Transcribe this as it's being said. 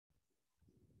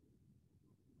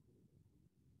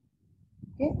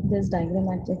Okay, this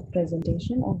diagrammatic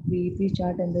presentation of BEP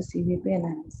chart and the CVP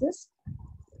analysis.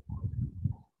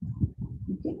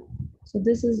 Okay, so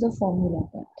this is the formula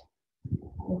part.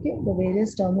 Okay, the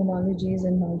various terminologies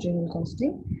in marginal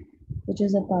costing, which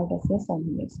is a part of your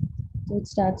formulas. So it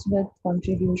starts with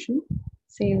contribution,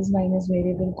 sales minus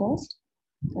variable cost,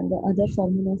 and the other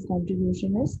formula of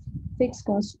contribution is fixed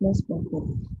cost plus profit.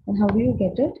 And how do you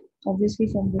get it? Obviously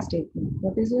from the statement.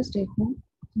 What is your statement?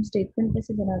 Statement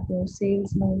कैसे बनाते हो?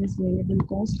 Sales minus variable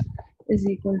cost is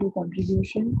equal to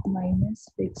contribution minus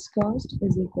fixed cost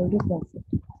is equal to profit.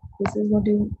 This is what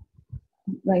you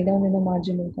write down in a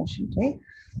marginal costing, right?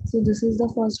 So this is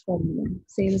the first formula,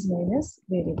 sales minus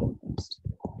variable cost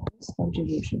is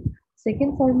contribution.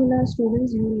 Second formula,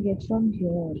 students, you will get from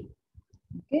here.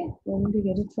 Okay, you're going to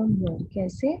get it from here.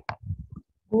 कैसे?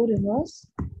 Go reverse,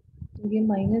 तो ये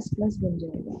minus plus बन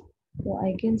जाएगा. So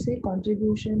I can say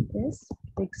contribution is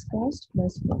fixed cost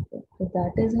plus profit. So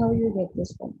that is how you get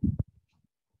this formula.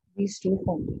 These two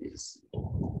formulas.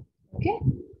 Okay.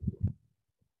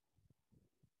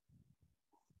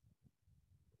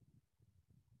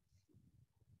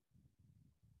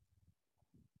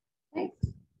 Right.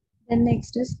 Then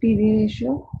next is PV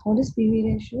ratio. What is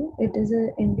PV ratio? It is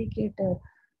an indicator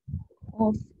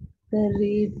of the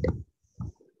rate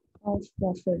of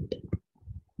profit.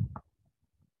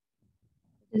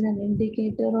 It is an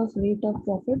indicator of rate of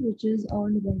profit which is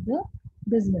earned by the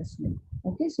businessman.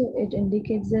 Okay, so it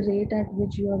indicates the rate at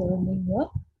which you are earning your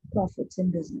profits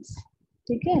in business.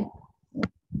 Okay.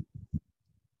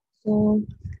 So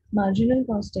marginal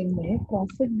costing में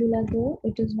profit बोला तो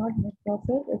it is not net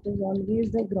profit, it is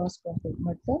always the gross profit.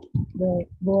 मतलब the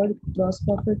word gross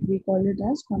profit we call it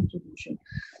as contribution.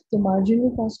 So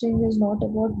marginal costing is not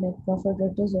about net profit,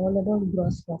 it is all about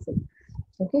gross profit.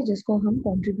 Okay, जिसको हम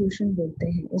contribution बोलते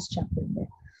हैं इस chapter में.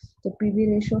 So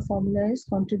PV ratio formula is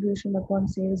contribution upon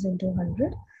sales into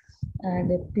 100,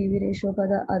 and PV ratio का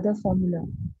the other formula,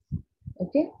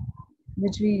 okay,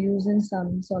 which we use in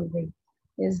sum solving,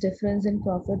 is difference in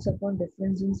profits upon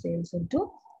difference in sales into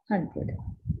 100.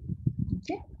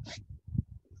 Okay.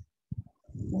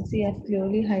 And see, I've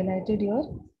clearly highlighted here.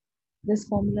 This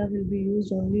formula will be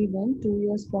used only when 2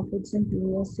 years profits and 2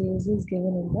 years sales is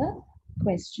given in the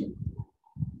question.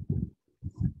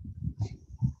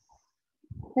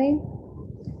 Right.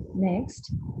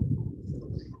 Next,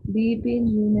 BEP in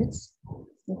units.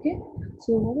 Okay.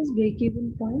 So what is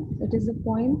break-even point? It is a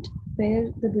point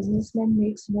where the businessman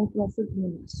makes no profit, no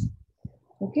loss.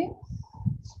 Okay.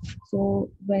 So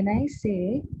when I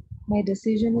say my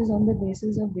decision is on the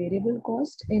basis of variable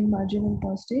cost in marginal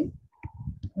costing,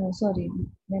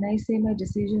 when I say my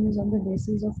decision is on the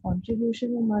basis of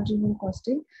contribution in marginal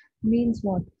costing, means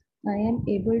what? I am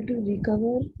able to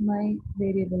recover my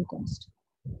variable cost.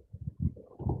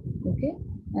 Okay,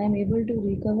 I am able to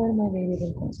recover my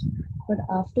variable cost. But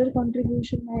after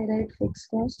contribution, I write fixed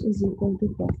cost is equal to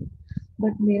profit.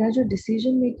 But मेरा जो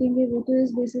decision making है वो तो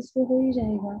इस basis पे हो ही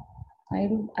जाएगा.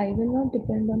 I will not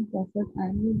depend on profit. I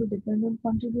am going to depend on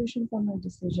contribution for my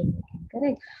decision making.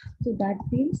 Correct. So that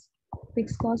means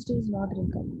fixed cost is not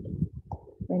recovered.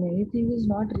 When anything is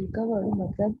not recovered,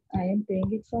 matlab I am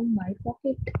paying it from my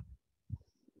pocket.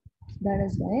 That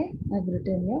is why I've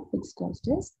written here fixed cost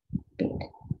is paid.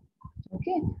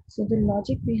 Okay. So the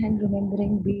logic behind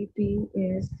remembering BEP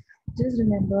is just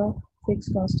remember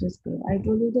fixed cost is paid. I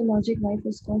told you the logic why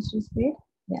fixed cost is paid.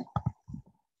 Yeah.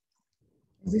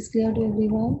 Is this clear to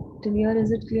everyone? Clear?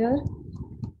 Is it clear?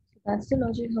 That's the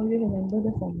logic how you remember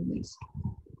the formulas.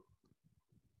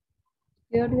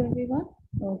 Clear to everyone?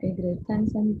 Okay, great.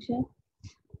 Thanks, Aniksha.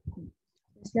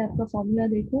 इसलिए आपका formula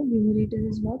देखो. Numerator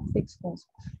is what? Fixed cost.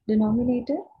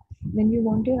 Denominator, when you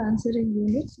want your answer in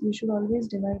units, you should always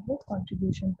divide with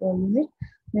contribution per unit.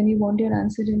 When you want your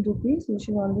answer in rupees, you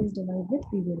should always divide with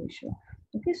PV ratio.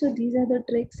 Okay, so these are the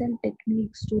tricks and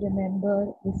techniques to remember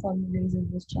the formulas in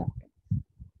this chapter.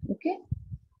 Okay,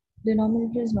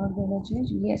 denominator is not going to change.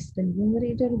 Yes, the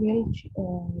numerator will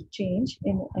change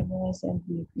in MOS and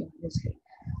BEP, obviously.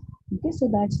 Okay, so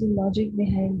that's the logic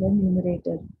behind the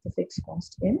numerator, the fixed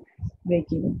cost in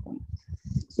break-even point.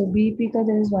 So BEP ka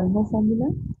there is one more formula.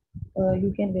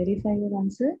 You can verify your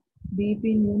answer. BEP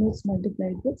in units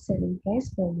multiplied with selling price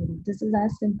per unit. This is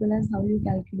as simple as how you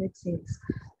calculate sales.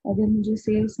 अगर मुझे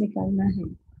sales निकालना है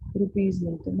rupees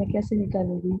में, तो मैं कैसे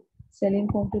निकालूंगी? Selling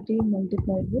quantity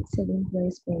multiplied with selling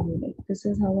price per unit. This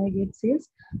is how I get sales.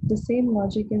 The same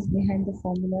logic is behind the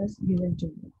formulas given to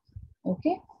you.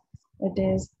 Okay, it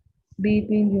is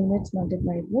BEP in units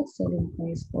multiplied with selling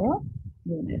price per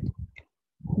unit.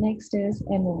 Next is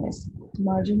MOS.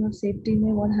 Margin of safety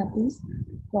mein what happens?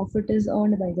 Profit is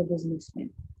earned by the businessman.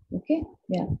 Okay,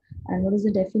 yeah. And what is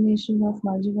the definition of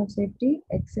margin of safety?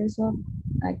 Excess of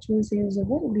actual sales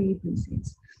over BEP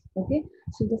sales. Okay,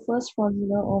 so the first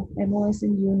formula of MOS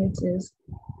in units is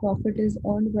profit is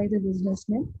earned by the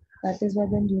businessman. That is why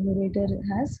the numerator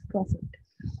has profit.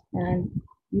 And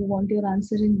you want your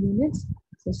answer in units.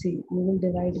 So see, you will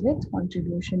divide with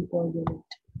contribution per unit.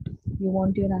 You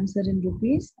want your answer in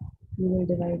rupees, you will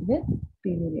divide with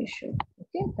PV ratio.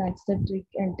 Okay, that's the trick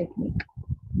and technique.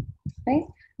 Right?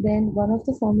 Then one of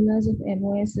the formulas of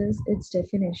MOS is its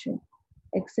definition.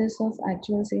 Excess of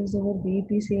actual sales over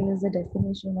BEP sale is the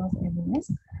definition of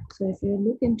MOS. So if you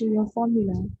look into your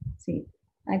formula, see,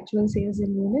 actual sales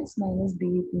in units minus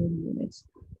BEP in units.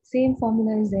 Same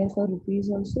formula is there for rupees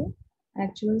also.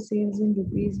 Actual sales in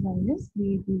rupees minus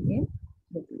BEP in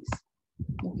rupees.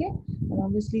 Okay, and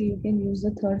obviously you can use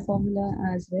the third formula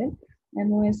as well.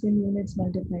 MOS in units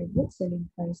multiplied with selling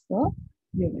price per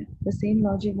unit. The same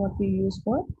logic what we use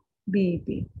for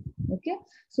BEP. Okay,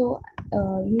 so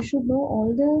you should know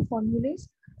all the formulas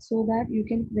so that you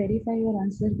can verify your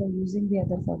answer by using the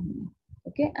other formula.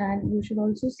 Okay, and you should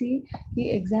also see the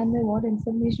exam what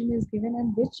information is given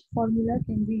and which formula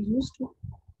can be used to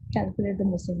calculate the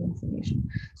missing information.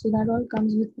 So that all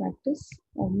comes with practice,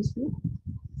 obviously.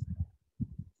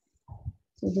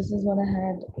 So this is what I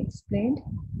had explained.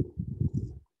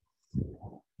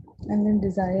 And then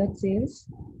desired sales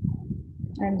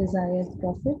and desired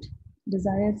profit.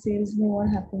 Desired sales mean what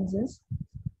happens is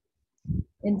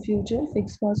in future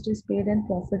fixed cost is paid and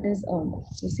profit is earned.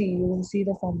 So see, you will see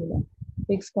the formula.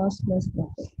 Fixed cost plus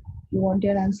profit. You want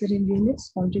your answer in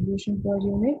units, contribution per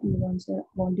unit. You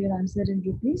want your answer in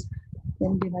rupees,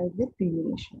 then divide with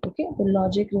PV ratio. Okay, the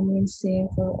logic remains same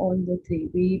for all the three: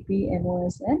 BEP,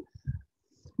 MOS, and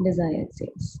desired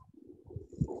sales.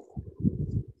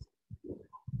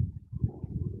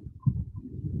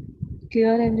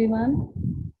 Clear, everyone?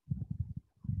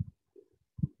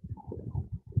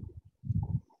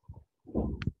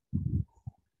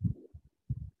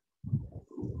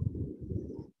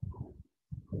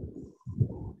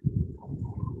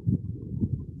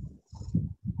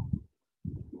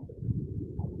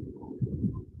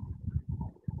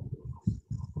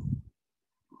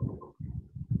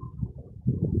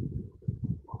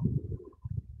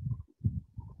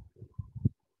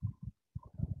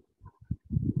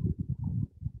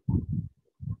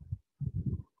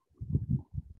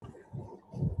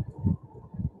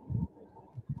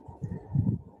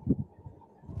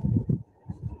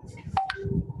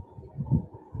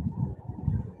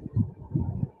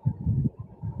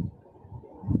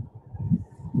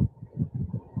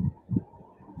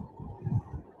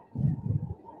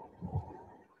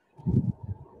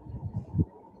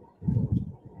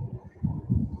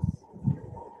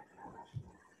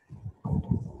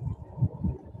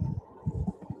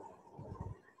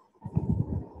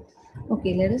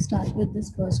 Okay, let us start with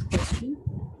this first question.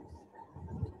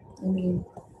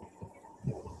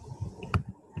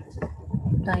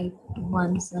 Type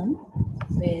 1 sum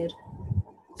where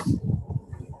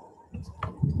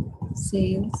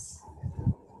sales,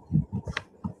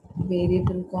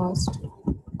 variable cost,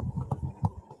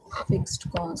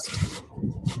 fixed cost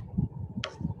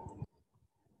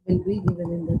will be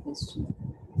given in the question.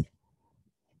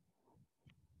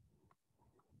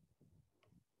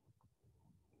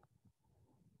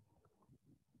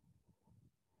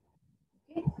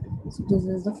 Okay, so this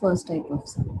is the first type of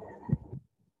sum.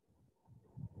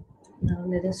 Now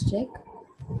let us check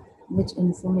which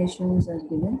informations are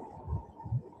given.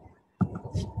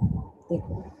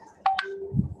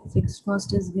 Fixed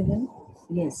cost is given,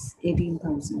 yes,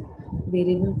 18,000.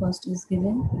 Variable cost is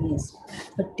given, yes,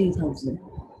 30,000.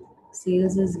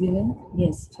 Sales is given,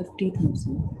 yes,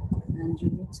 50,000. And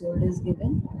unit sold is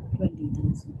given,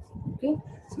 20,000. Okay,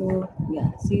 so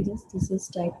yeah, see this is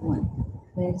type 1,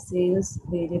 where sales,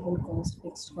 variable cost,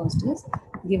 fixed cost is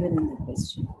given in the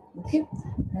question. Okay,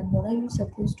 and what are you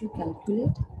supposed to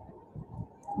calculate?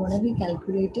 What are we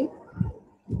calculating?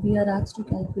 We are asked to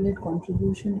calculate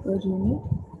contribution per unit,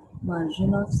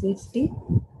 margin of safety.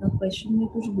 Now question में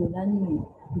कुछ बोला नहीं है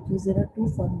because there are two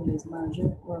formulas,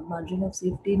 margin of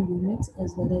safety in units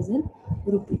as well as in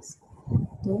rupees.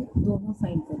 तो दोनों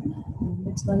find करना है,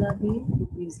 units वाला भी,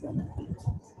 rupees वाला भी.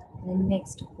 And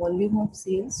next, volume of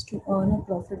sales to earn a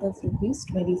profit of rupees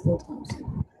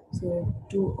 24,000. So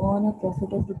to earn a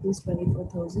profit of rupees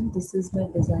 24,000, this is my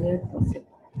desired profit.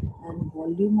 And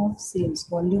volume of sales,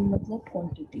 volume मतलब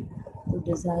quantity, तो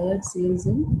desired sales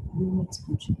in units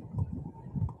पूछे.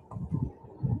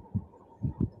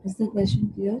 Is the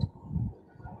question clear?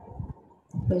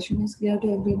 Question is clear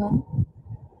to everyone?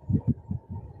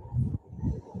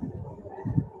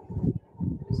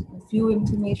 A few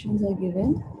informations are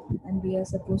given and we are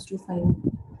supposed to find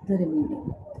the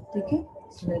remaining. Okay,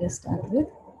 so let us start with.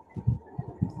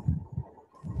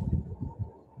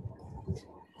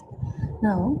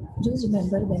 Now, just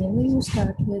remember, whenever you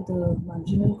start with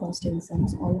marginal costing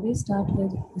sums, always start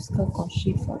with उसका cost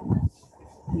sheet format.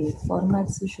 ये format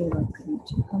से शुरुआत करनी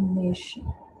चाहिए हमेशा.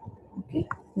 Okay,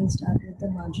 we'll start with the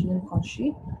marginal cost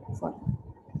sheet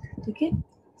format. Okay,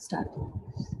 start.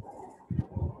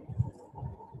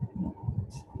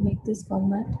 Make this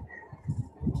format.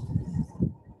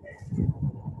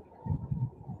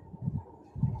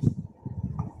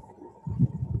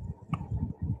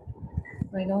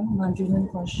 Write down marginal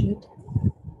cost sheet.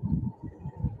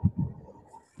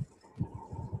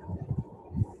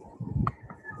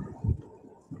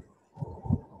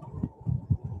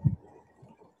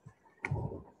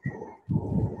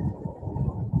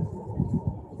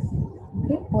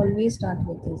 Okay, always start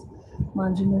with this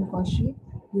marginal cost sheet.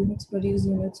 Units produced,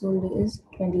 units sold is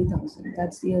 20,000.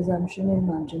 That's the assumption in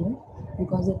marginal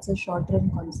because it's a short-term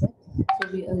concept. So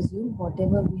we assume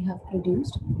whatever we have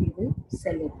produced, we will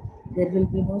sell it. There will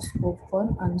be no scope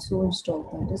for unsold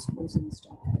stock, that is closing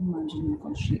stock in marginal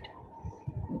cost sheet.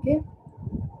 Okay.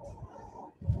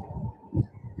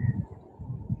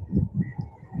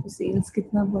 So sales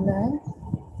कितना बोला है?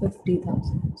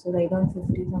 50,000. So write down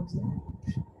 50,000.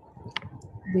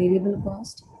 Variable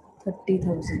cost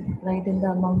 30,000. Write in the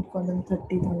amount column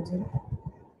 30,000.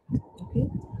 Okay.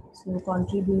 So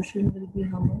contribution will be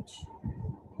how much?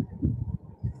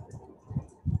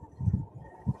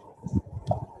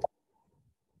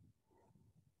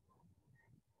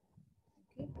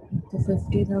 So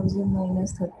 50,000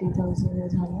 minus 30,000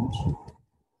 is how much?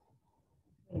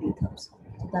 20,000.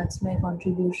 So that's my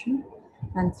contribution.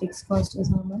 And fixed cost is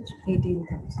how much?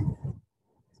 18,000.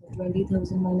 So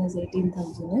 20,000 minus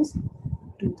 18,000 is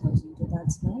 2,000. So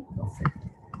that's my profit.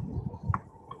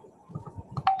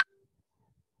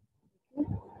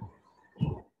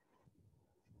 Okay.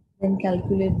 Then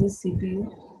calculate this CPU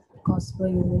cost per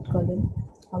unit column.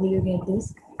 How will you get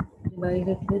this? Divide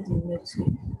it with units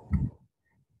sold.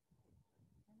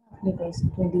 Because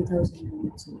 20,000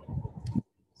 units sold.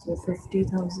 So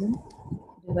 50,000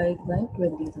 divided by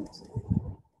 20,000.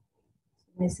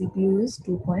 My CPU is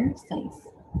 2.5.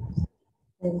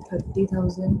 Then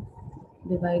 30,000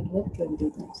 divided with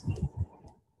 20,000.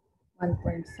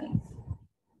 1.5.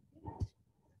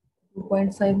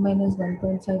 2.5 minus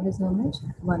 1.5 is how much?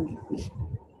 1 rupee.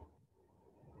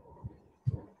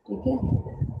 Okay?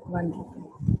 1 rupee.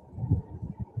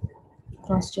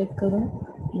 Cross check करो.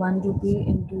 1 rupee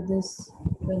into this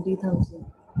 20,000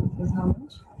 is how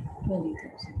much?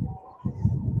 20,000.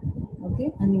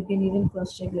 Okay, and you can even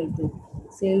cross check like this.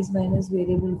 Sales minus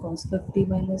variable cost 50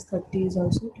 minus 30 is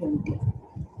also 20.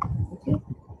 Okay,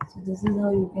 so this is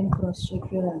how you can cross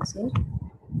check your answer.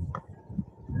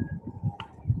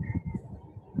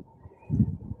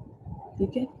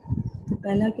 Okay, तो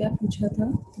पहला क्या पूछा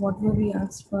था? What were we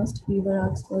asked first? We were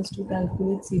asked first to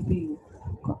calculate CPU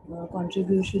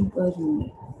contribution per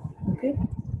unit. Okay,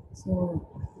 so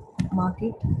mark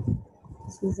it.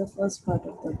 This is the first part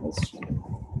of the question.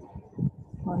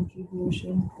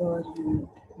 Contribution per unit,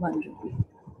 1 rupee.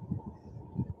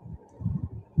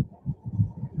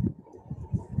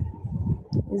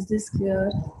 Is this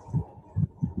clear?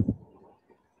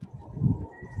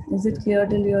 Is it clear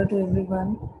till here to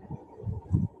everyone?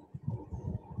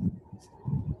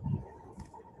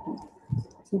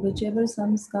 So whichever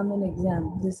sums come in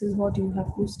exam, this is what you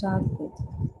have to start with.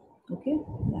 Okay?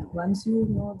 Yeah. Once you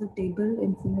know the table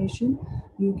information,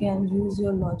 you can use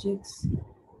your logics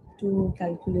to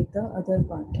calculate the other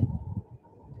part.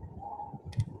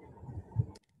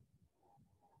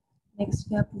 Next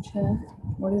क्या पूछा है?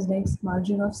 What is next?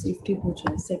 Margin of safety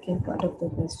पूछा है. Second part of the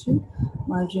question,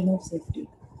 margin of safety.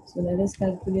 So let us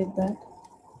calculate that.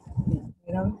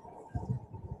 Yeah, around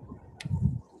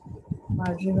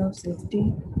margin of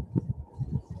safety.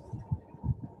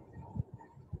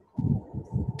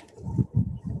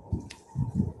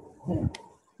 Correct.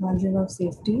 Margin of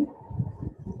safety.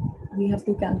 We have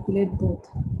to calculate both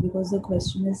because the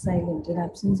question is silent. In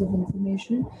absence of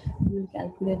information, we will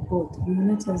calculate both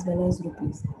units as well as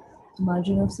rupees. The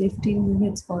margin of safety in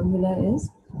units formula is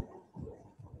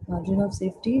margin of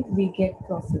safety, we get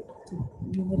profit. So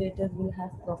numerator will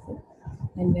have profit.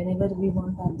 And whenever we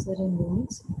want answer in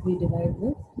units, we divide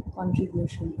with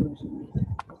contribution per unit.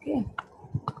 Okay.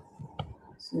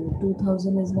 So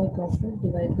 2,000 is my profit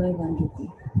divided by 1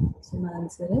 rupee. So my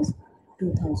answer is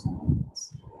 2,000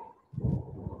 units.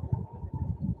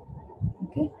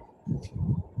 Okay.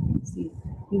 See,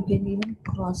 you can even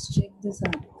cross check this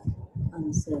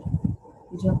answer.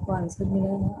 जो आपको answer मिला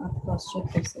है ना, आप cross check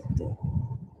कर सकते हो.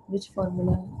 which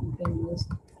formula you can use?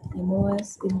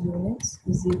 MOS in units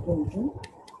is equal to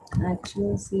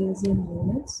actual sales in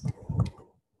units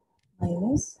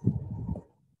minus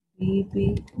BEP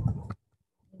in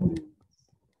units.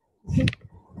 Okay.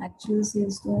 Actual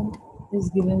sales तो is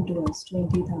given to us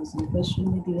 20,000. Question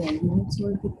में दिया है units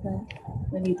sold कितना है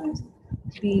 20,000.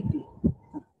 BEP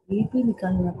BEP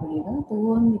निकालना पड़ेगा तो वो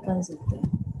हम निकाल सकते हैं.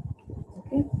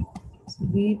 Okay. So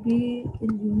BEP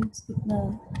in units कितना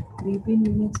है? BEP in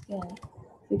units क्या है?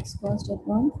 Fixed cost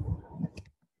upon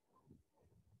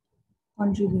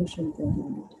contribution per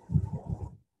unit.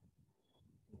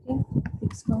 Okay.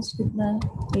 Fixed cost कितना है?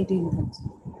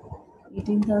 18,000.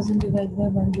 18,000 divided by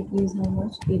 1 rupee is how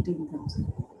much? 18,000.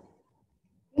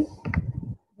 Okay.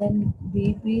 Then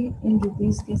BEP in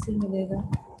rupees कैसे मिलेगा?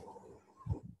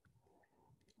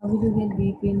 How will you get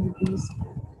BEP in rupees?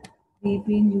 BEP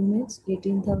in units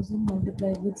 18,000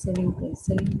 multiplied with selling price.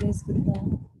 Selling price कितना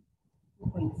है?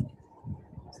 2.5.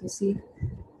 So see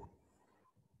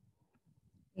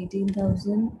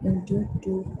 18,000 into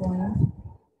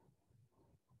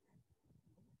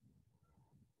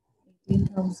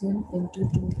 18,000 into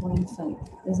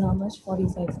 2.5 is how much?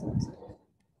 45,000.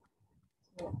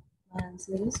 So my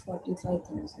answer is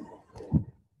 45,000. I'm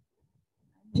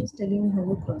just telling you how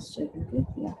to cross check. Okay?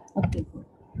 Yeah. अब देखो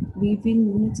BEP in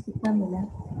units कितना मिला?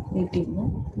 18 ना?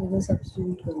 तो इधर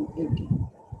substitute करो 18.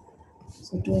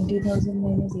 So 20,000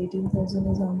 minus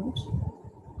 18,000 is how much?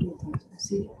 2,000.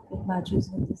 See, it matches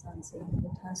with this answer.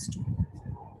 It has to.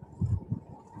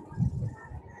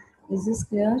 Is this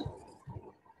clear?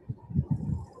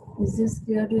 Is this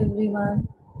clear to everyone?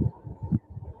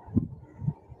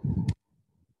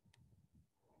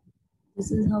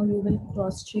 This is how you will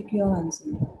cross-check your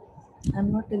answer.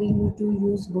 I'm not telling you to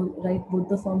use write both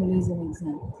the formulas in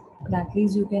exam, but at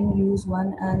least you can use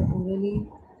one and orally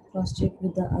cross-check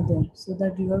with the other so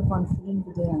that you are confident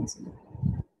with your answer.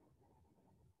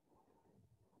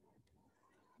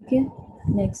 Okay.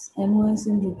 Next, MOS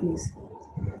in rupees.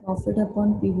 Profit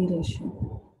upon PV ratio.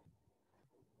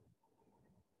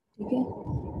 Okay.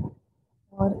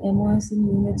 और MOS in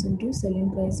units into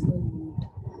selling price per unit.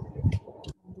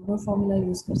 दोनों formula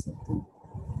use कर सकते हैं.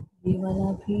 ये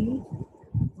वाला भी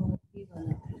और ये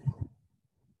वाला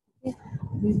भी.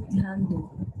 प्लीज ध्यान दो.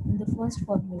 इन द फर्स्ट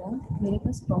फॉर्मूला मेरे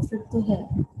पास प्रॉफिट तो है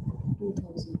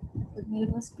 2000 बट मेरे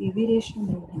पास पीवी रेशियो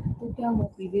नहीं है. तो क्या हुआ?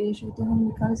 पीवी रेशियो तो हम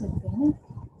निकाल सकते हैं ना.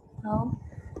 How?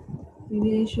 PV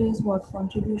ratio is what?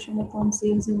 Contribution upon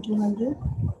sales into 100.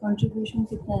 Contribution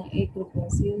कितना है? 1 रुपया.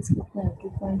 सेल्स कितना है?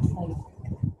 2.5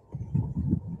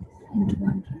 into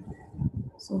 100.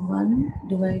 So 1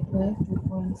 divided by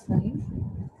 2.5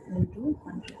 into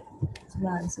 100. So the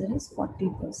answer is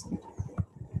 40%.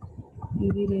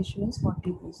 PV ratio is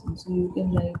 40%. So you can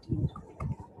write here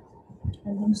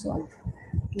and then solve.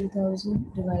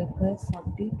 2000 divided by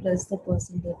 40 plus the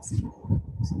percentage sign.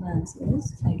 So the answer is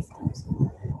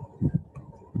 5,000.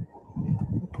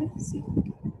 Okay, see.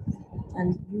 And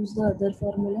use the other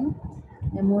formula.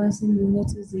 MOS in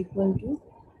units is equal to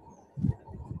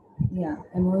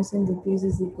MOS in rupees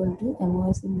is equal to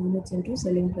MOS in units into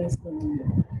selling price per unit.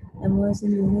 MOS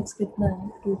in units कितना है?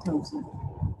 2000.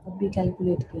 अभी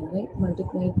calculate किया, right?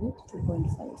 Multiplied with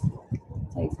 2.5.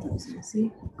 5,000.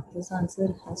 See, this answer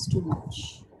has to match.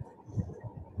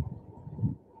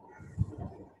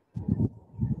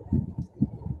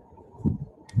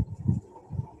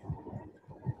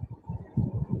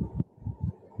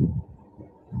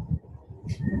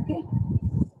 Okay,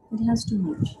 it has to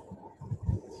match.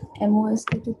 MOS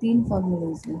के तो 3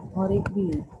 formulas हैं और एक भी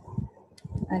है.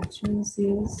 Actual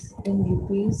sales in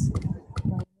rupees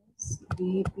minus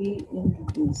BEP in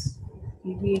rupees.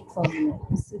 ये भी एक फॉर्मूला है.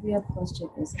 इससे भी आप क्रॉस चेक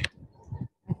कर सकते हैं.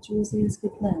 एक्चुअल सेल्स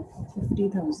कितना है?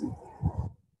 50,000.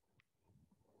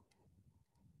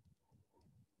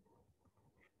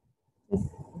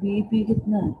 BEP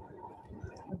कितना है?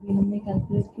 अभी हमने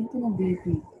कैलकुलेट किया था ना BEP.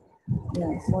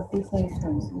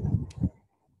 45,000.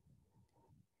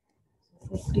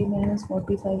 50 minus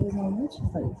 45 is how much?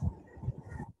 5.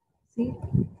 See,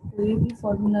 कोई भी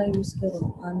फॉर्मूला यूज करो,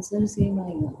 आंसर सेम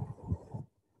आएगा.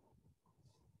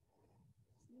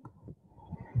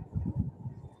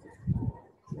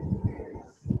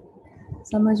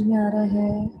 समझ में आ रहा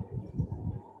है?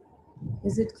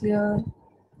 Is it clear?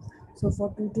 So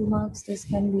for 2 marks this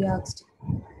can be asked.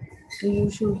 So you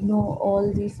should know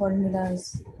all the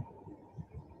formulas.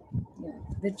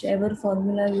 Whichever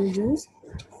formula you use,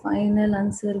 final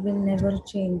answer will never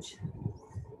change.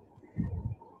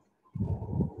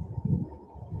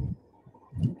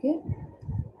 Okay?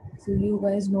 So you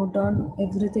guys note down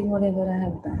everything whatever I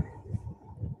have done.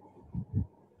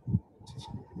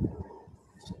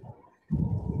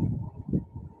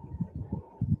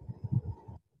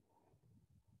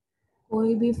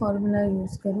 कोई भी formula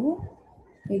use करो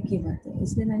एक ही बात है,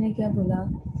 इसलिए मैंने क्या बोला,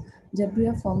 जब भी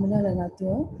आप फॉर्मूला लगाते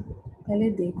हो पहले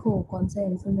देखो कौन सा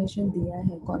इन्फॉर्मेशन दिया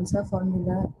है, कौन सा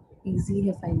फॉर्मूला इजी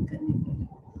है फाइंड करने के लिए,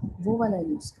 वो वाला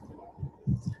यूज़ करो।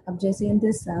 अब जैसे in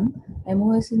this some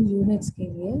MOS in units के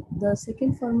लिए the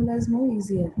second formula is more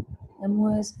easier,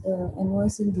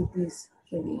 MOS in rupees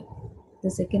के लिए the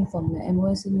second formula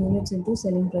MOS in units into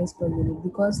selling price per unit,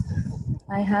 because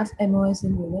I have MOS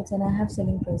in units and I have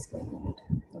selling price per unit.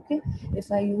 Okay, if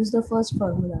I use the first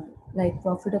formula like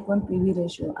profit upon PV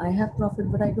ratio, I have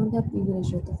profit but I don't have PV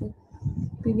ratio, तो फिर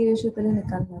PV ratio पहले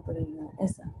निकालना पड़ेगा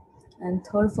ऐसा, and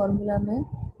third formula में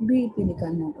BEP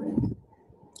निकालना पड़ेगा,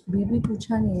 BEP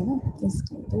पूछा नहीं है ना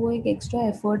इसलिए, तो वो एक एक्स्ट्रा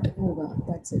एफर्ट होगा,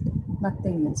 that's it,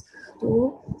 nothing else. तो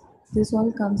this all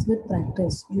comes with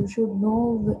practice. You should know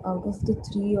out of the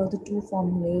 3 or the 2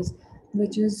 formulas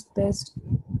which is best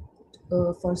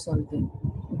for solving.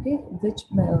 Okay, which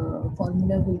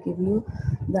formula will give you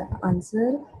the answer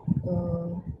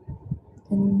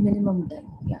in minimum time.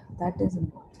 Yeah, that is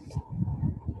important.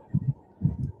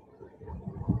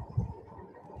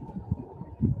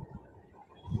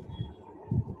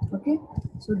 Okay,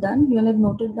 so done. You all have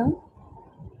noted down.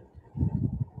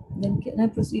 Then can I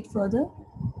proceed further?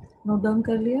 Note down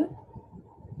कर लिया?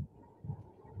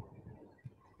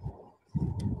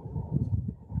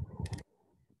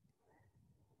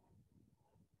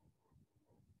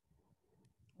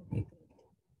 Okay,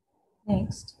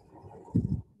 next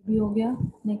भी हो गया.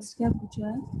 Next क्या पूछा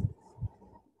है?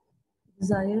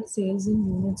 Desired sales in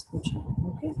units पूछा है.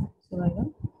 Okay, so write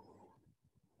down.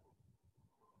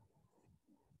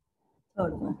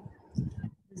 Third one.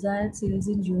 Desired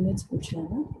sales in units पूछा है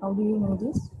ना? How do you know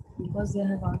this? Because they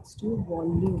have asked you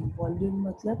volume. Volume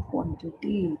मतलब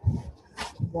quantity.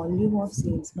 Volume of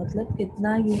sales मतलब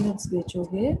कितना units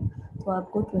बेचोगे तो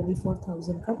आपको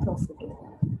 24,000 का प्रॉफिट होगा.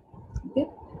 Okay?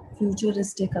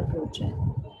 फ्यूचरिस्टिक अप्रोच है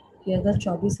कि अगर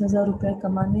 24,000 रुपये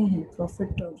कमाने हैं, प्रॉफिट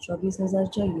 24,000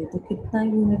 चाहिए, तो कितना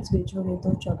यूनिट्स बेचोगे तो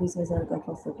 24,000 का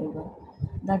प्रॉफिट होगा.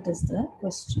 That is the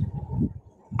question.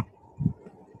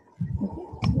 Okay,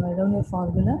 so write down your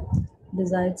formula.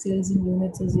 Desired sales in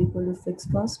units is equal to fixed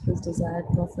cost plus desired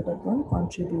profit upon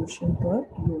contribution per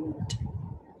unit.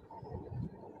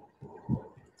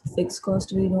 Fixed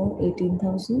cost we know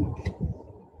 18,000.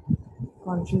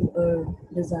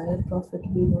 Desired profit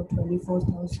we know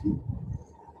 24,000.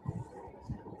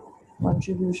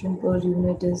 Contribution per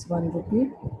unit is 1 rupee.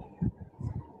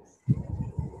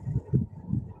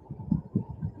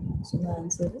 So my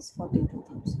answer is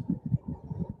 42,000.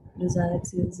 Desired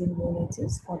sales in units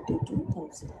is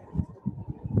 42,000.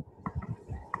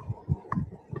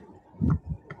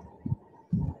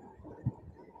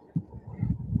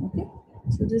 Okay,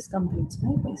 so this completes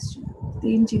my question.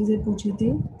 3 चीजें पूछी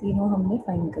थी, तीनों हमने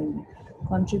find कर ली.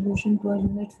 Contribution per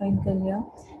unit find कर लिया,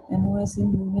 MOS in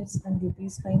units and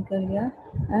rupees find कर लिया,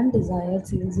 and desired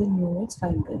sales in units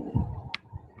find कर लिया.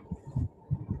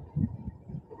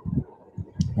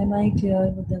 Am I clear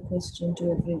with the question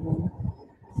to everyone?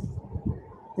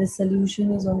 The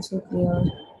solution is also clear.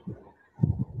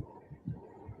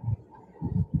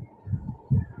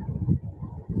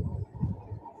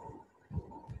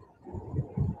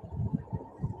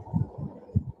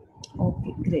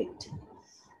 Okay, great.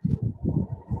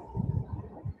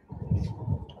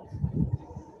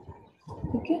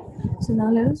 Okay, so now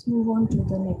let us move on to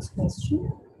the next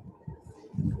question.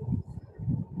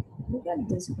 Look at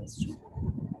this question.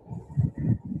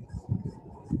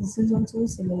 This is also a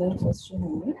similar question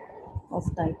only of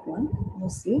type 1. You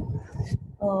see,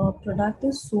 product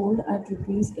is sold at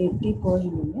rupees 80 per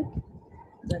unit.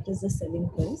 That is the selling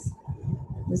price.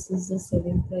 This is the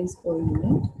selling price per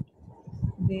unit.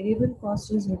 Variable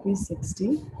cost is rupees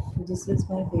 60. So this is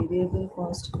my variable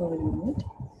cost per unit.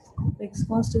 Fixed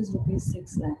cost is rupees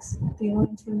 6 lakhs. तीनों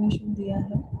information दिया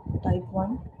है. Type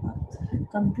 1.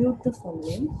 Compute the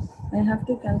following. I have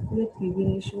to calculate PV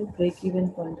ratio, break even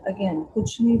point. Again,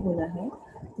 कुछ नहीं बोला है.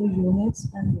 तो units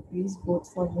and rupees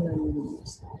both formula you will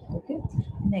use. Okay.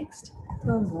 Next,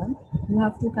 third one. You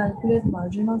have to calculate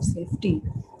margin of safety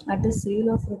at a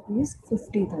sale of rupees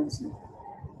 50,000.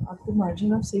 आपको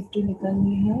margin of safety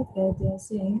निकालनी है. where they are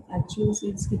saying actual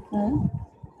sales कितना है,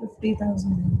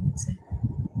 50,000 units है.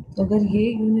 तो अगर ये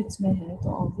units में है तो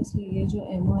ऑब्वियसली ये जो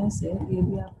MOS है ये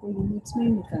भी आपको यूनिट्स में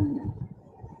ही निकालना है.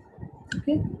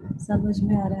 ओके, समझ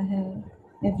में आ रहा है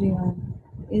everyone?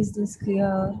 Is this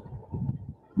clear?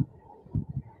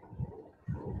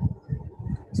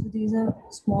 So these are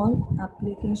small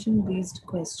application based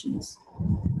questions.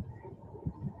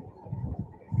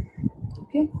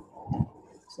 Okay,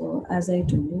 so as I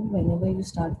told you, whenever you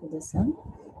start with a sum,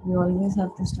 You always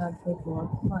have to start with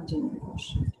what? Marginal cost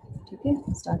sheet. Okay,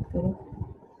 start करो.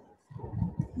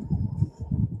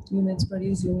 Units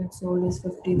produced, units sold is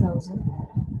 50,000.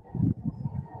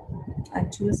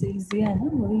 Actual sales दिया है ना,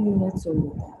 वही units sold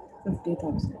होता है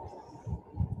 50,000.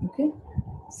 Okay,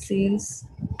 sales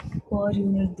per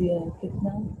unit दिया है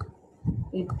कितना?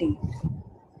 80.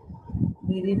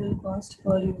 Variable cost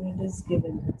per unit is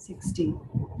given 60.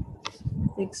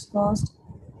 Fixed cost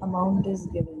amount is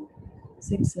given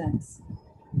 6 lakhs.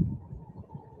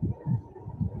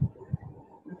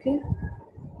 Okay,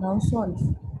 now solve.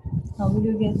 How will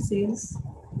you get sales?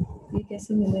 ये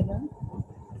कैसे मिलेगा?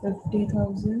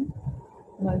 50,000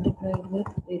 multiplied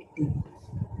with 80.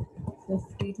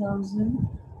 50,000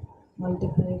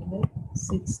 multiplied with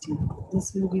 60.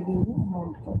 This will give you the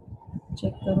amount code.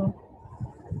 Check करो.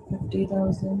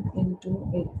 50,000 into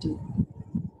 80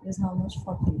 is how much?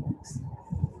 40 lakhs.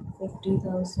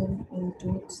 50,000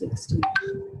 into 60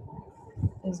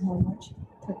 is how much?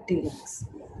 30 lakhs.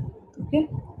 Okay,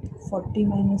 40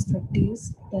 minus 30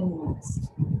 is 10 lakhs.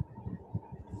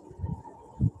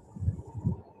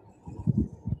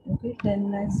 Okay,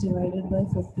 10 lakhs divided by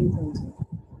 50,000.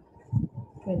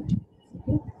 20.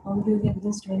 Okay, how do you get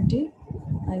this 20?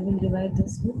 I will divide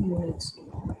this with units too.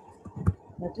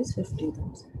 That is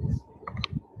 50,000.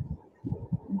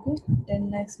 Okay,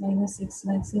 10 lakhs minus 6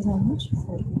 lakhs is how much?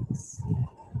 4 lakhs.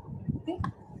 Okay,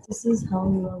 this is how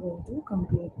you are going to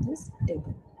complete this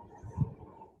table.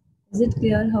 Is it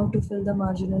clear how to fill the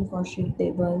marginal cost sheet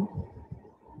table?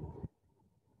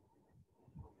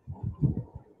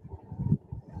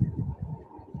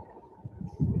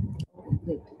 Okay,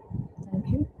 great. Thank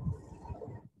you.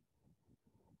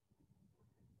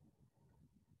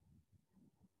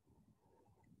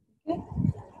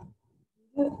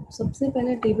 सबसे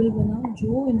पहले table बनाओ,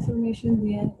 जो information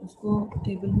दिया है उसको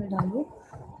table में डालो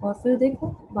और फिर देखो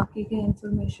बाकी के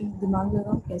इन्फॉर्मेशन दिमाग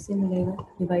लगाओ कैसे मिलेगा,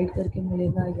 डिवाइड करके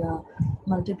मिलेगा या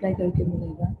मल्टीप्लाई करके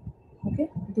मिलेगा. ओके,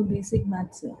 तो बेसिक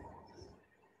मैथ्स है.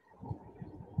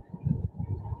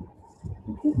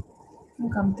 Okay,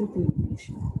 come to PV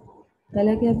ratio.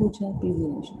 पहले क्या पूछा है? PV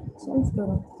ratio. सॉल्व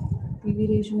करो. PV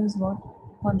ratio is what?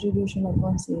 Contribution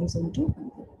upon sales into 100.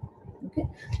 Okay,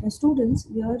 now students,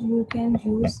 here you can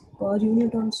use per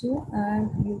unit also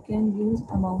and you can use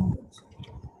amount also.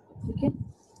 Okay,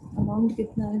 amount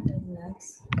कितना है? 10 lakhs.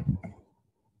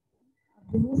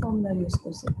 आप दोनों formula use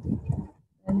कर सकते हो.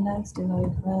 10 lakhs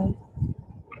divided by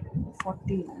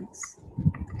 40 lakhs.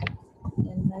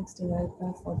 10 lakhs divided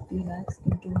by 40 lakhs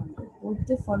into 100. Both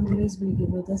the formulas will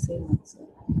give you the same answer.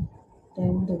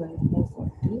 10 divided by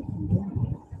 40 into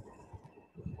 100.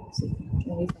 So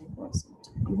 25%.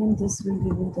 Even this will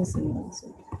give you the same answer.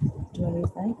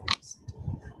 25%.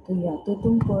 तो या तो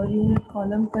तुम per unit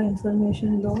column का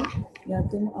information लो या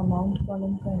तुम amount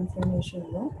column का information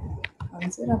लो,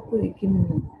 answer आपको एक ही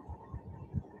मिलेगा.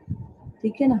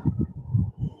 ठीक है ना?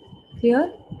 Clear?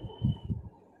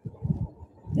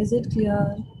 Is it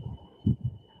clear?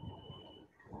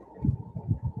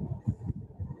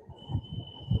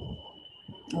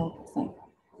 Okay, fine.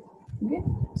 Okay,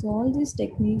 so all these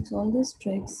techniques, all these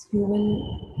tricks, you will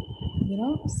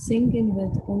sink in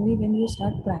with only when you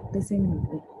start practicing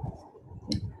with it.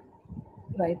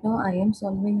 Right now I am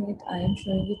solving it, I am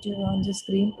showing it to you on the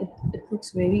screen. It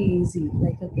looks very easy,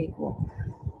 like a cakewalk.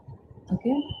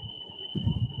 Okay,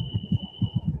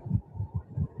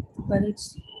 but it's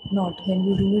not. When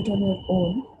you do it on your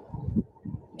own,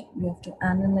 you have to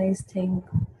analyze, think,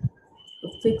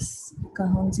 fix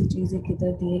कौन सी चीजें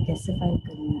किधर दी है, कैसे find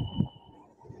करनी है.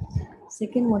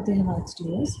 Second, what they have asked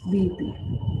you is BEP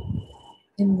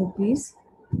in rupees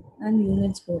and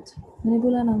units both. मैंने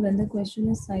बोला ना, when the question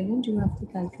is silent, you have to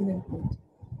calculate both.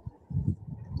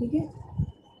 ठीक है?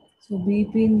 So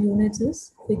BEP in units is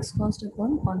fixed cost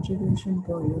upon contribution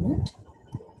per unit.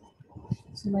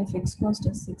 So my fixed cost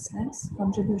is 6 lakhs.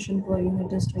 Contribution per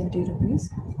unit is 20 rupees.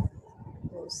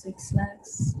 So 6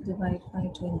 lakhs divided by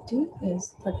 20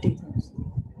 is 30,000.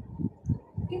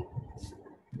 Okay.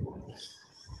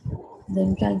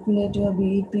 Then calculate your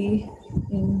BEP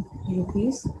in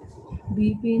rupees.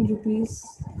 BEP in rupees,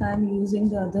 I am using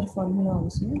the other formula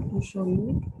also to show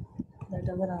you that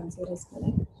our answer is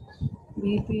correct.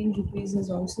 BEP in rupees is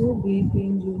also BEP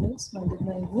in units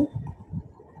multiplied with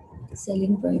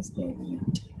selling price per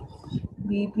unit.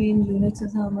 BEP in units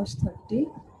is how much? 30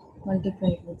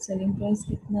 multiplied with selling price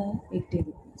कितना है? 80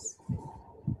 rupees.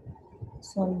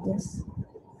 Solve this.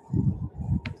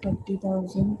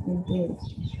 30,000 into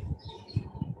 80.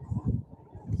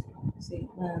 See,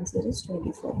 my answer is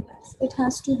 24 lakhs. It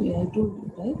has to be, I told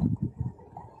you, right?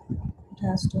 It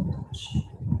has to match.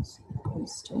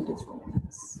 It's 24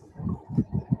 lakhs.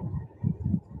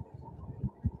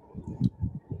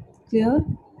 Clear?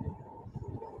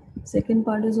 Second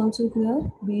part is also clear.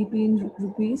 BEP in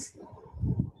rupees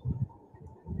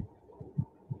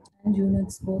and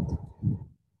units both.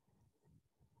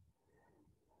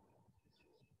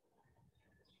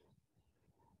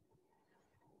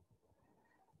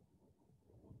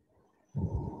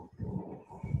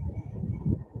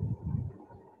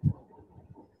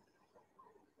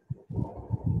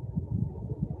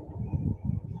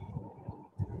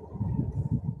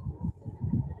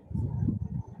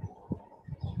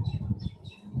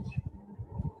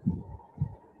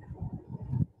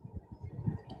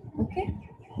 Okay.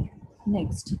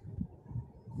 Next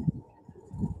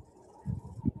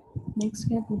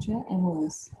क्या पूछा है?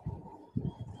 MOS.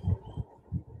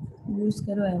 Use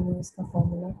करो MOS का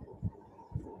formula.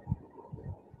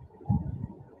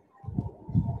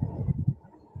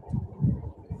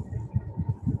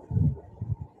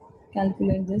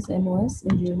 Calculate this MOS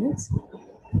in units.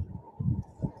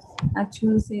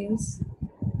 Actual sales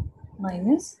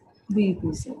minus BEP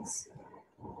sales.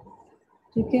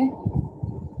 Okay.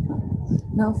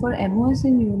 Now for MOS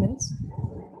in units,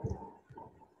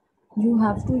 you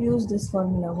have to use this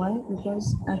formula. Why? Because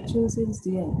actual sales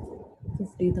दिया है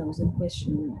 50,000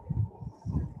 question में.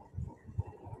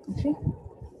 Okay.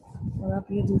 और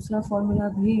आप ये दूसरा formula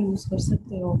भी use कर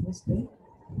सकते हो ऑब्वियसली.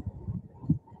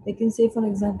 लेकिन से फॉर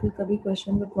एग्जांपल कभी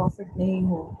क्वेश्चन में प्रॉफिट नहीं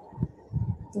हो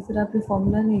तो फिर आप ये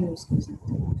फॉर्मूला नहीं यूज कर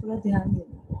सकते. थोड़ा ध्यान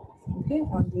देना. Okay,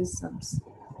 on these sums.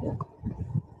 Yeah.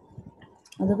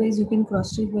 Otherwise, you can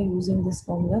cross-check by using this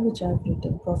formula which I have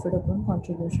written, profit upon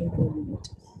contribution per unit.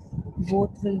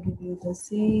 Both will give you the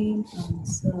same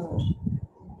answer.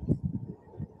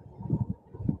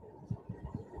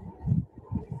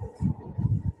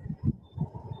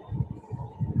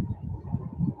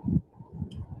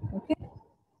 Okay.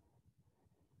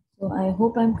 So I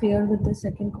hope I'm clear with the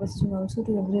second question also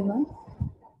to everyone.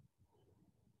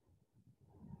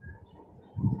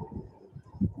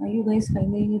 Are you guys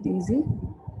finding it easy?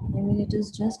 I mean, it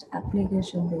is just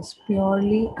application based,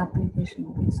 purely application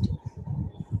based.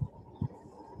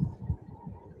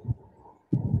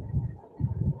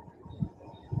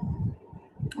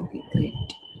 Okay,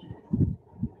 great.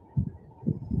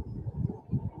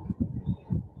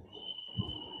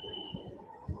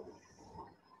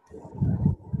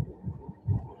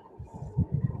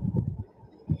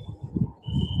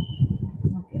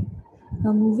 Okay.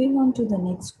 Now moving on to the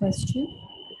next question.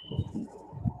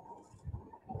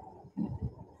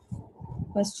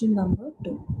 Question number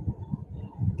 2.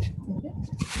 Okay.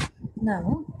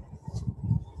 Now,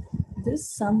 this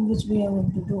sum which we are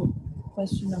going to do,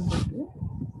 question number 2,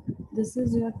 this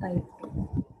is your type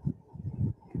 2.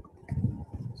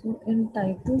 So in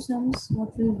type 2 sums,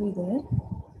 what will be there?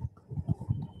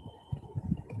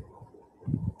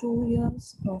 2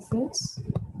 years profits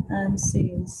and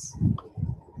sales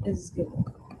is given.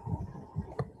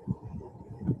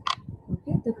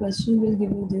 Okay, the question will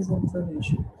give you this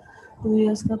information. 2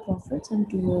 years का profits and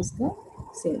 2 years का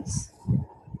sales.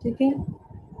 Okay.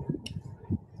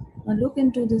 Now look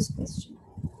into this question.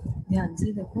 ध्यान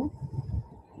से देखो.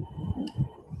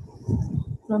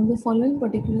 From the following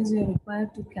particulars, you are required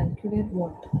to calculate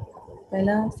what?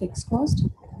 पहला fixed cost,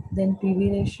 then PV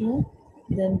ratio,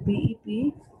 then BEP,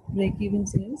 break-even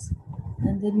sales,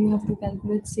 and then you have to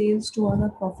calculate sales to earn a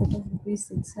profit of rupees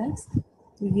 6 lakhs.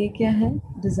 तो ये क्या है?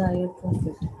 Desired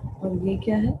profit. और ये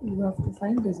क्या है? You have to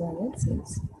find desired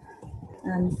sales.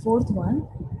 And fifth one,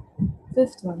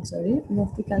 you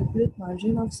have to calculate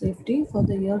margin of safety for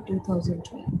the year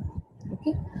 2012.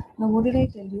 Okay. Now what did I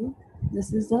tell you?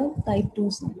 This is the type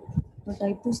 2 sum. The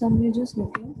type 2 sum में just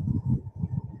look here.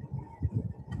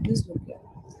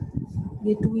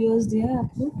 ये 2 years दिया है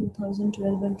आपको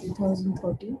 2012 and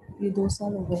 2013. ये 2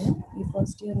 साल हो गए हैं. ये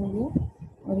फर्स्ट ईयर हो गया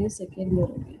और ये सेकेंड ईयर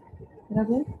हो गया.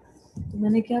 बराबर. तो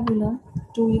मैंने क्या बोला?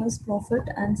 2 years profit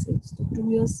and sales. तो 2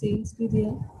 years sales भी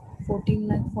दिया 14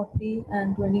 lakh 40 and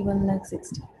 21 lakh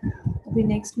 60. अभी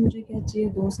नेक्स्ट मुझे क्या चाहिए?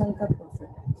 2 साल का प्रॉफिट.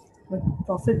 बट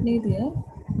प्रॉफिट नहीं दिया है.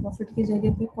 प्रॉफिट की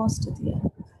जगह पे कॉस्ट दिया है.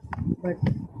 बट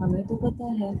हमें तो पता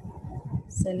है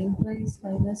selling price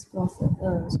minus profit,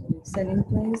 selling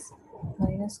price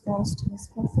minus cost is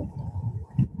profit.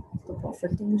 तो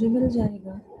प्रॉफिट तो मुझे मिल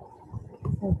जाएगा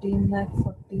 14 lakh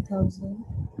 40,000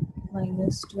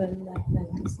 minus 12 lakh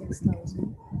 96,000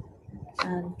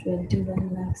 and 21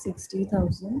 lakh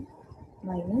 60,000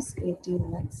 minus 18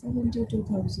 lakh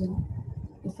 72,000.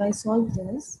 If I solve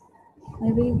this,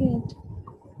 I will get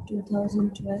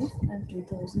 2012 and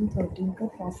 2013 का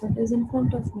profit is in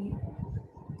front of me.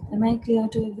 Am I clear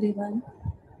to everyone?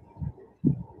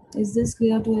 Is this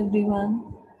clear to everyone?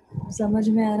 समझ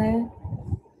में आ रहा है?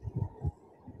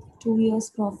 2 years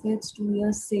profits, 2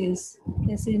 years sales.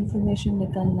 कैसे information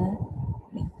निकालना है?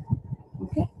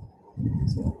 Okay.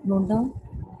 So note down.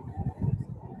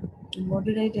 What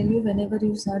did I tell you? Whenever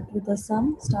you start with a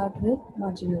sum, start with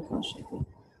marginal costing.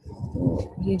 तो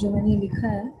ये जो मैंने लिखा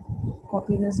है,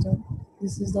 copy this down.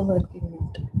 This is the working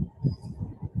note.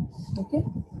 Okay.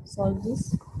 Solve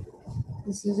this.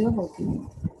 This is your working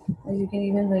note. Or you can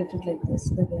even write it like this.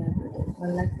 The way I did it.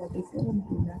 1,44,000 and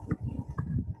 2,58,000.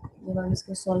 जब आप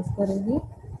इसको solve करोगे,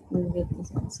 you will get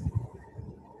this answer.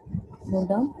 Note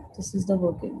down. This is the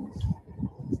working note.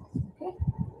 Okay.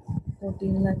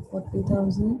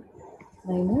 14,40,000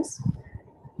 minus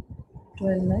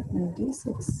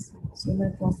 12,96,000. So my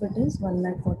profit is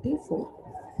 1,44,000.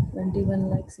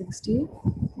 21,60,000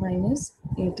 minus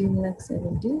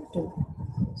 18,72,000.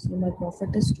 So my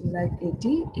profit is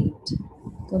 2,88,000.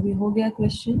 तो अभी हो गया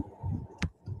question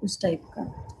उस type का.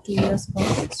 2 years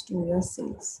profits, 2 years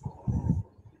sales.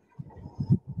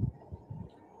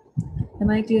 Am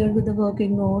I clear with the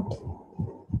working note?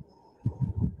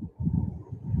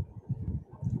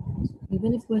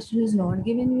 Even if question is not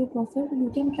giving you profit, you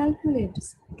can calculate.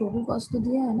 Total cost तो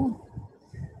दिया है ना.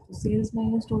 Sales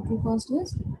minus total cost is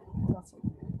profit.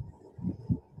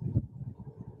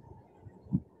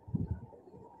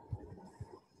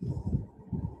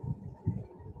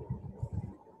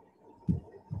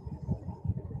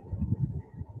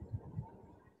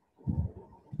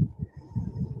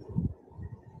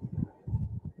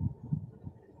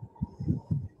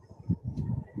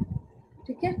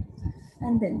 ठीक है?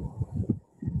 And then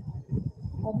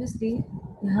obviously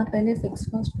यहाँ पहले fixed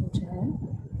cost पूछा है,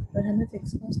 पर हमें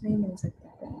fixed cost नहीं मिल सकता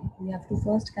पहले. We have to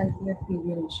first calculate PV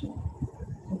ratio.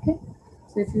 Okay?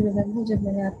 So if you remember, जब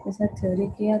मैंने आपके साथ theory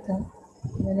किया था,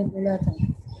 तो मैंने बोला था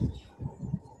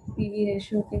PV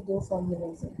ratio के दो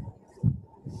formulas हैं.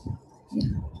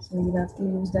 So you have to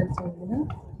use that formula.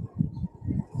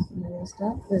 So let us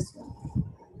start this one.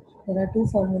 There are two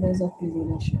formulas of PV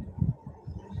ratio.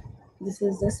 This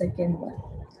is the second one.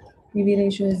 PV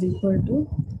ratio is equal to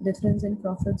difference in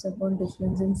profits upon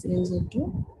difference in sales into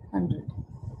 100.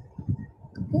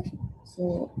 Okay,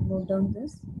 so note down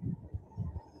this.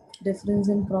 Difference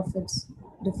in profits.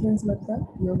 Difference मतलब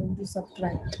you are going to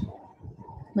subtract.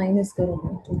 Minus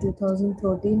करोगे तो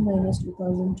 2013 minus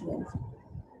 2012.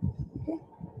 Okay,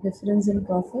 difference in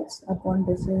profits upon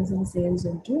difference in sales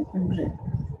into 100.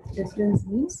 Difference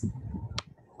means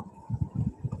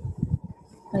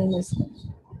minus 1.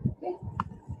 Okay,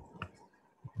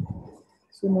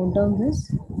 so note down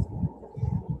this.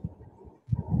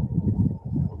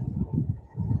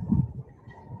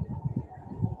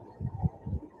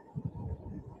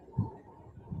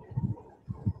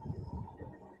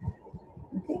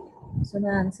 So my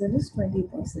answer is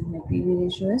 20%. My PV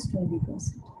ratio is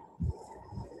 20%.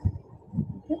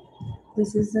 Okay.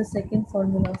 This is the second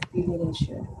formula of PV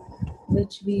ratio,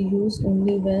 which we use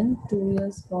only when 2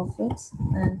 years profits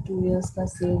and 2 years ka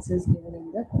sales is given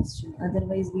in the question.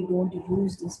 Otherwise, we don't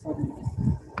use this formula.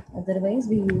 Otherwise,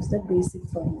 we use the basic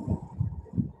formula.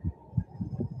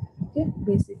 Okay,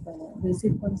 basic formula.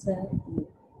 Basic concept.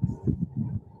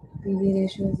 PV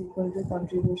ratio is equal to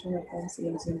contribution upon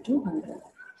sales into 100.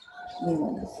 ये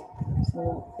वाला. So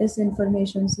इस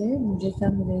information से मुझे क्या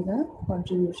मिलेगा?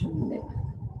 Contribution मिलेगा.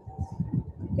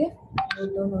 Okay,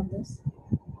 note down on this.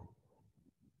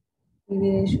 PV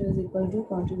ratio is equal to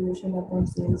contribution upon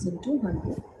sales into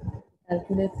 100.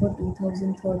 Calculate for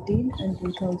 2013 and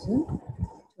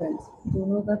 2012.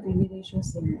 दोनों का PV ratio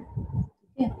सेम है.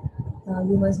 ठीक है?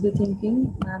 You must be thinking,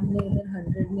 ma'am ने इधर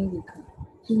 100 नहीं लिखा.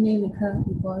 क्यों नहीं लिखा?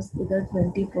 Because इधर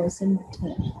 20%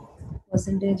 है.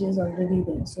 Percentage is already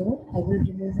there, so I will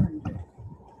remove 100.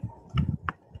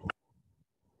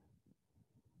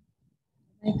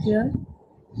 Am I clear?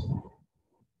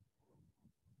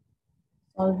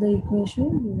 Solve the equation,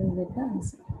 you will get the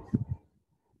answer.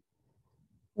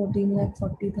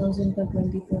 14,40,000 का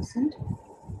 20%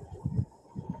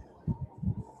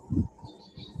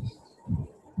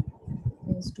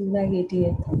 is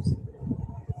 2,88,000,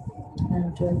 and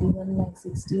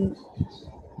 21,60,000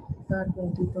 का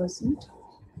 20%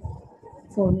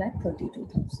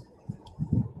 4,32,000.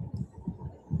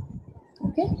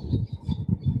 Okay.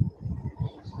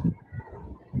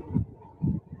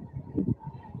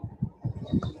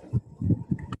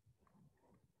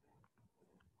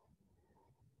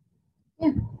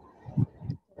 Yeah.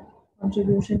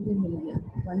 Contribution भी मिल गया.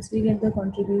 Once we get the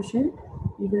contribution,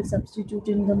 we will substitute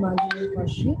in the marginal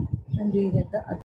cost sheet and we get the